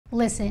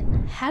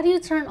Listen, how do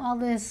you turn all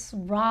this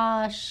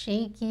raw,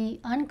 shaky,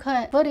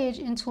 uncut footage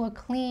into a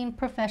clean,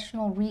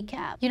 professional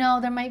recap? You know,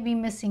 there might be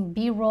missing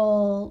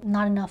B-roll,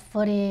 not enough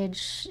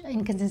footage,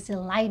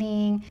 inconsistent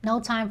lighting, no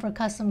time for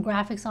custom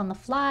graphics on the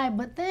fly,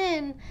 but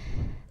then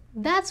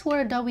that's where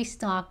Adobe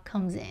Stock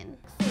comes in.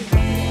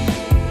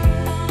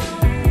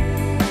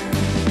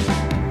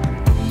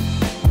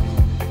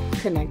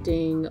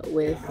 Connecting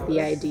with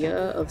the idea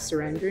of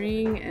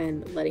surrendering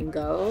and letting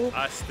go.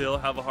 I still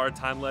have a hard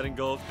time letting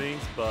go of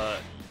things, but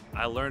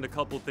I learned a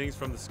couple things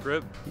from the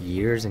script.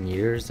 Years and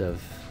years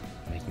of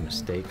making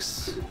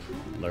mistakes,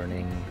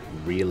 learning,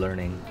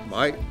 relearning.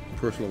 My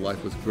personal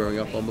life was growing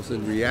up almost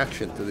in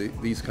reaction to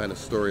these kind of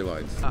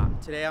storylines.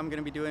 Today I'm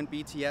going to be doing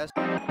BTS.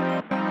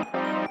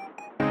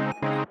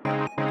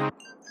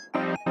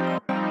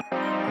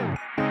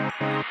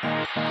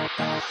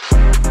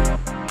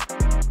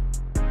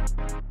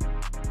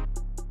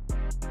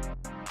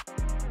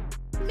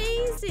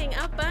 Amazing,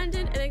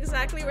 abundant, and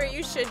exactly where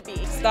you should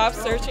be. Stop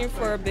searching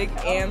for big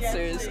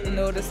answers,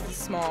 notice the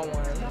small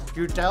ones.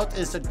 Your doubt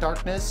is the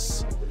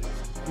darkness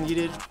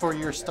needed for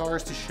your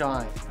stars to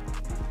shine.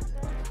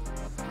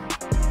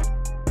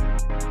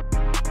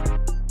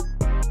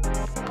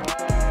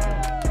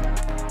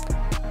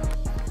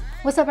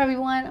 What's up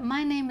everyone,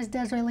 my name is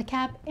Desiree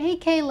LeCap,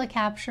 aka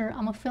LeCapture.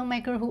 I'm a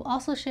filmmaker who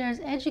also shares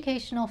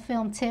educational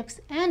film tips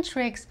and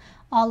tricks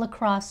all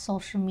across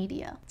social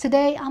media.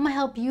 Today, I'm gonna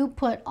help you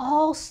put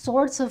all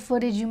sorts of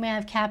footage you may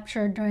have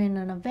captured during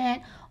an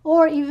event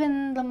or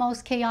even the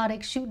most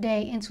chaotic shoot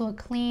day into a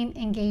clean,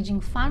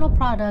 engaging final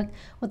product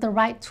with the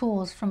right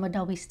tools from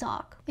Adobe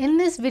Stock. In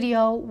this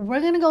video, we're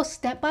gonna go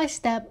step by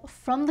step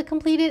from the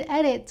completed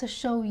edit to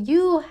show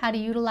you how to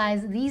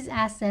utilize these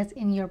assets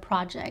in your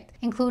project,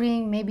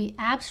 including maybe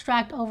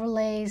abstract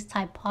overlays,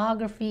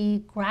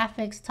 typography,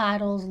 graphics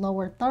titles,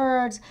 lower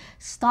thirds,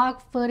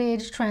 stock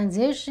footage,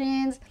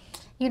 transitions,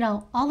 you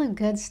know, all the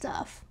good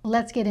stuff.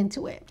 Let's get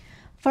into it.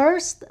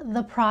 First,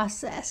 the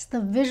process,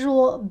 the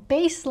visual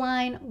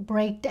baseline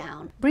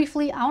breakdown.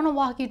 Briefly, I want to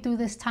walk you through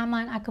this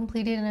timeline I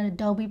completed in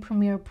Adobe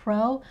Premiere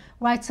Pro,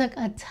 where I took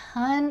a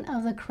ton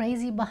of the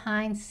crazy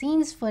behind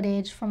scenes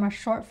footage from our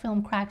short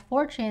film Cracked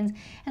Fortunes,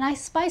 and I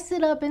spiced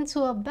it up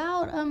into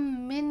about a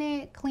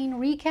minute clean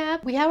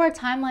recap. We have our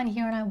timeline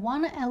here, and I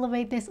want to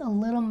elevate this a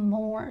little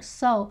more.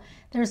 So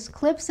there's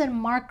clips and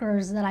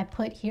markers that I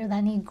put here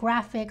that need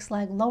graphics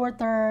like lower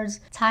thirds,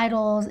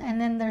 titles, and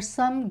then there's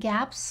some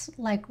gaps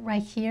like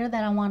right here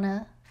that I want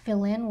to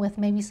fill in with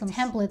maybe some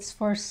templates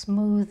for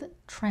smooth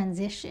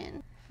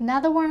transition. Now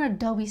that we're in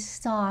Adobe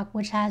Stock,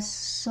 which has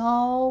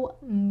so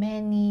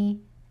many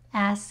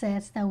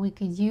assets that we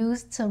could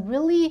use to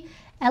really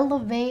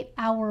elevate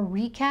our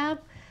recap,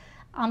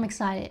 I'm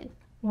excited.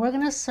 We're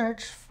gonna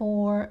search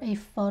for a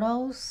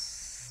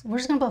photos. We're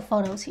just gonna put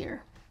photos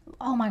here.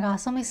 Oh my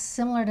gosh, something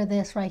similar to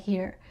this right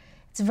here.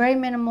 It's very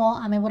minimal.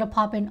 I'm able to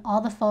pop in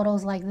all the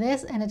photos like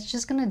this, and it's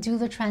just gonna do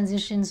the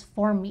transitions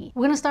for me.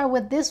 We're gonna start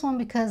with this one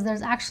because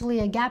there's actually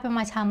a gap in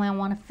my timeline I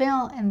wanna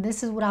fill, and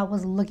this is what I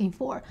was looking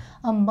for.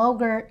 A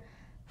Mogurt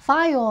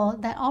file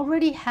that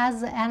already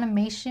has the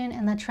animation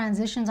and the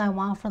transitions I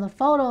want for the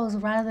photos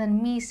rather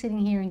than me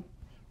sitting here and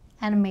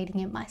animating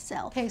it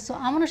myself. Okay, so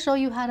I'm gonna show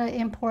you how to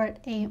import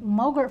a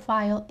Mogurt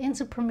file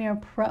into Premiere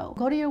Pro.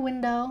 Go to your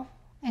window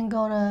and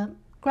go to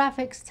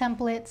Graphics,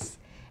 Templates,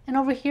 and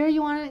over here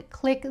you want to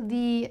click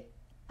the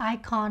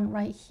icon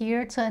right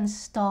here to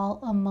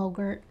install a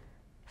Mogurt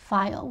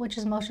file, which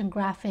is Motion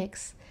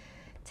Graphics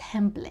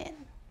Template.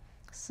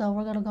 So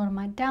we're going to go to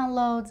my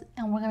downloads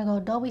and we're going to go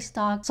Adobe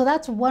Stock. So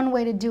that's one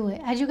way to do it.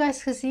 As you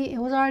guys can see, it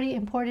was already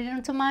imported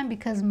into mine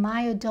because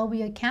my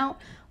Adobe account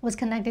was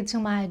connected to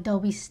my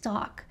Adobe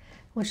Stock,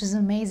 which is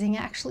amazing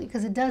actually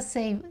because it does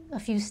save a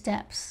few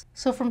steps.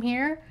 So from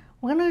here,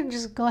 we're gonna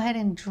just go ahead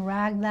and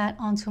drag that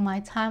onto my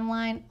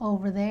timeline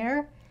over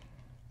there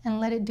and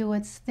let it do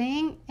its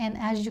thing. And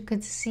as you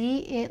could see,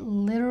 it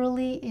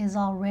literally is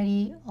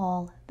already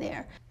all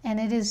there. And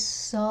it is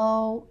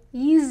so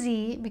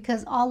easy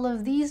because all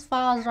of these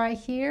files right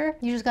here,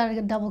 you just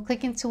gotta double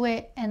click into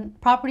it and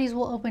properties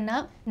will open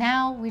up.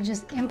 Now we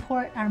just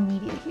import our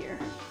media here.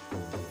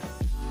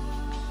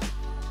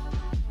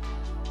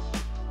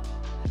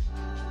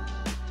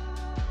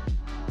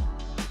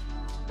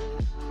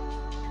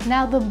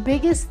 Now the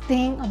biggest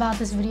thing about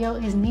this video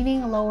is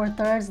needing lower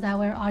thirds, that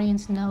way our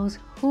audience knows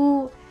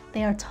who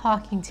they are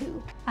talking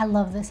to. I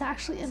love this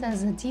actually. It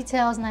says the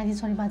details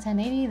 1920 by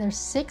 1080. There's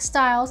 6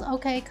 styles,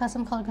 okay,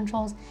 custom color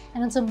controls,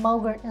 and it's a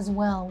Mogurt as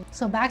well.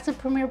 So back to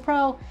Premiere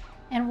Pro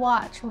and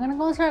watch. We're gonna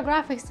go into our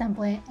graphics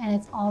template and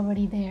it's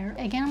already there.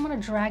 Again, I'm gonna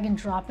drag and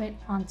drop it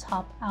on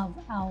top of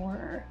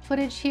our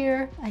footage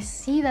here. I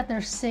see that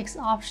there's 6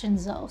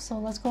 options though. So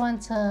let's go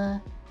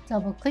into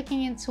double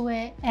clicking into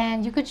it,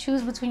 and you could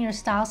choose between your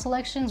style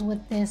selections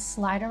with this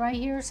slider right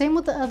here. Same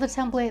with the other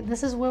template.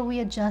 This is where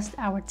we adjust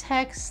our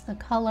text, the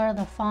color,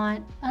 the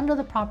font under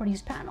the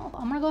properties panel.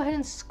 I'm gonna go ahead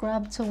and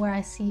scrub to where I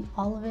see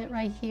all of it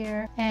right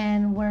here,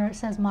 and where it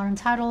says modern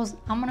titles,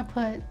 I'm gonna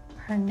put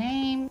her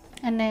name.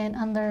 And then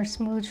under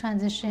smooth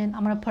transition,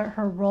 I'm gonna put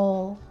her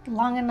role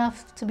long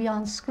enough to be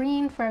on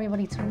screen for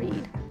everybody to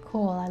read.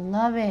 Cool, I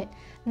love it.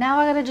 Now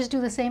I gotta just do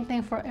the same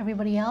thing for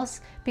everybody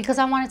else. Because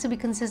I want it to be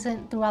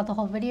consistent throughout the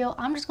whole video,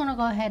 I'm just gonna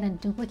go ahead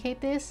and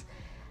duplicate this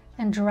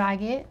and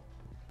drag it.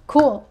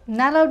 Cool,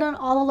 now that I've done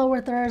all the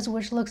lower thirds,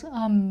 which looks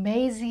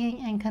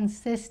amazing and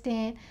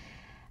consistent,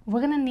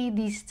 we're gonna need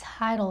these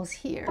titles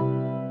here.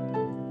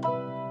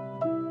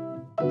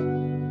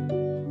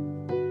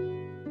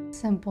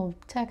 Simple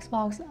text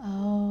box.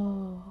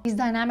 Oh, these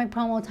dynamic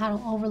promo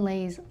title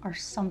overlays are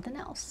something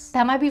else.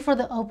 That might be for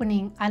the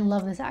opening. I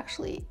love this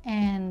actually.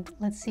 And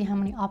let's see how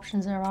many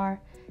options there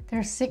are.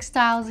 There's 6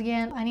 styles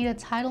again. I need a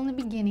title in the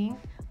beginning,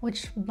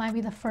 which might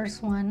be the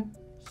first one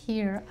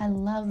here. I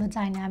love the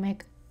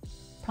dynamic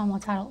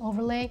promo title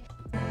overlay.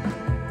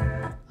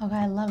 Okay,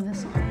 I love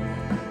this one.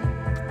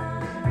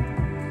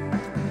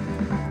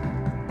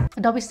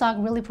 Adobe Stock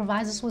really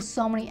provides us with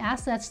so many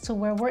assets to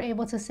where we're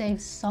able to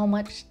save so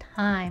much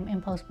time in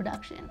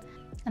post-production.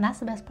 And that's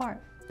the best part.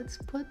 Let's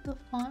put the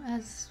font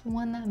as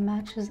one that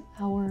matches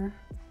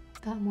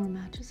that more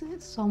matches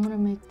it. So I'm gonna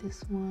make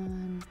this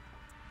one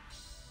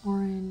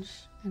orange,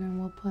 and then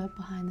we'll put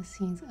behind the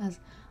scenes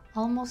as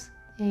almost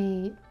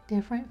a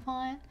different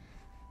font.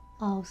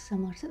 Oh,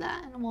 similar to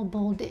that, and we'll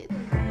bold it.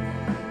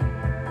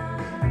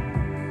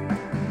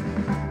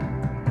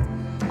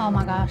 Oh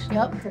my gosh,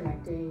 yep.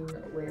 Connecting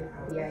with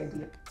the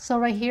idea. So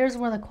right here is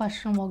where the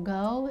question will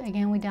go.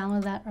 Again, we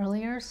downloaded that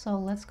earlier. So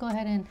let's go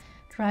ahead and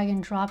drag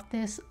and drop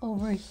this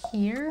over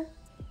here.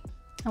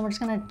 And we're just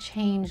gonna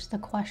change the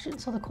question.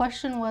 So the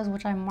question was,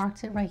 which I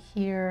marked it right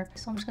here.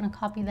 So I'm just gonna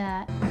copy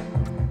that.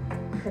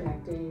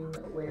 Connecting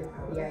with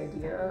the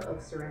idea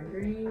of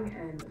surrendering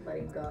and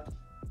letting go.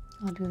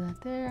 I'll do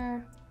that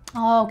there.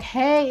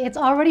 Okay, it's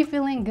already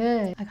feeling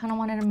good. I kind of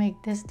wanted to make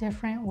this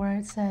different where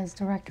it says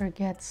director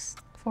gets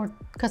for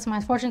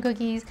customized fortune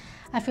cookies.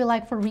 I feel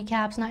like for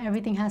recaps, not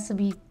everything has to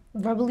be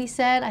verbally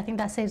said. I think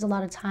that saves a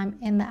lot of time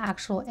in the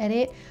actual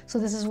edit. So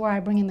this is where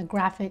I bring in the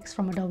graphics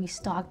from Adobe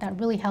Stock that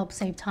really help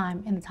save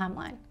time in the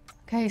timeline.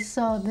 Okay,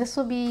 so this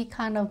will be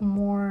kind of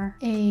more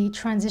a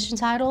transition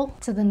title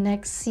to the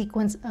next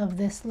sequence of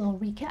this little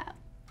recap.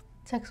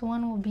 Text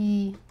 1 will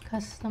be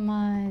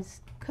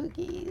customized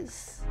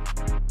cookies.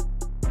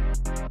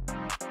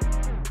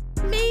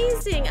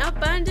 Amazing,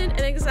 abundant,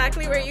 and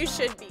exactly where you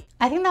should be.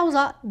 I think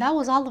that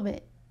was all of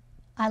it.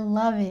 I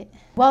love it.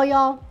 Well,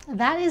 y'all,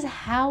 that is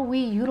how we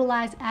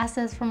utilize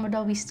assets from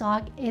Adobe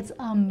Stock. It's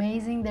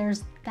amazing.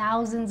 There's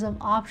thousands of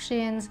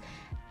options,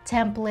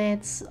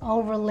 templates,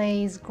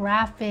 overlays,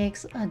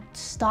 graphics,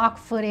 stock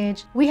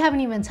footage. We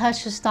haven't even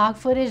touched the stock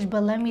footage,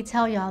 but let me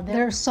tell y'all,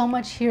 there's so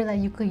much here that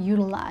you could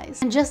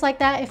utilize. And just like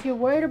that, if you're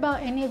worried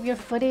about any of your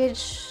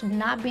footage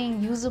not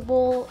being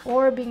usable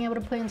or being able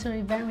to put into an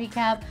event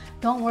recap,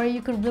 don't worry,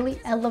 you could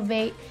really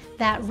elevate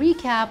that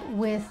recap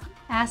with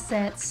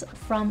assets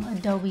from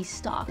Adobe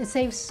Stock. It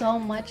saves so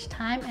much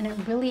time and it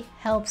really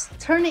helps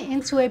turn it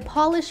into a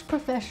polished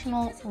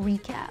professional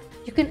recap.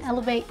 You can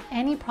elevate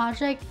any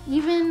project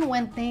even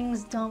when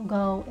things don't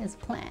go as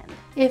planned.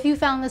 If you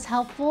found this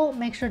helpful,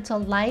 make sure to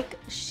like,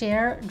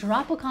 share,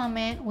 drop a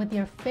comment with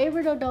your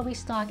favorite Adobe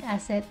Stock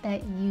asset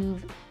that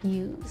you've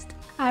used.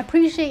 I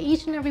appreciate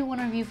each and every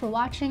one of you for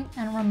watching,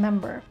 and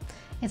remember,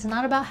 it's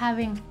not about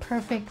having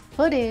perfect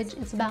footage,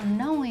 it's about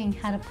knowing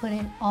how to put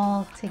it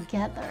all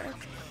together.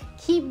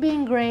 Keep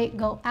being great,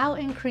 go out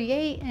and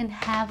create, and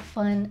have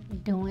fun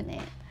doing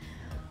it.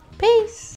 Peace.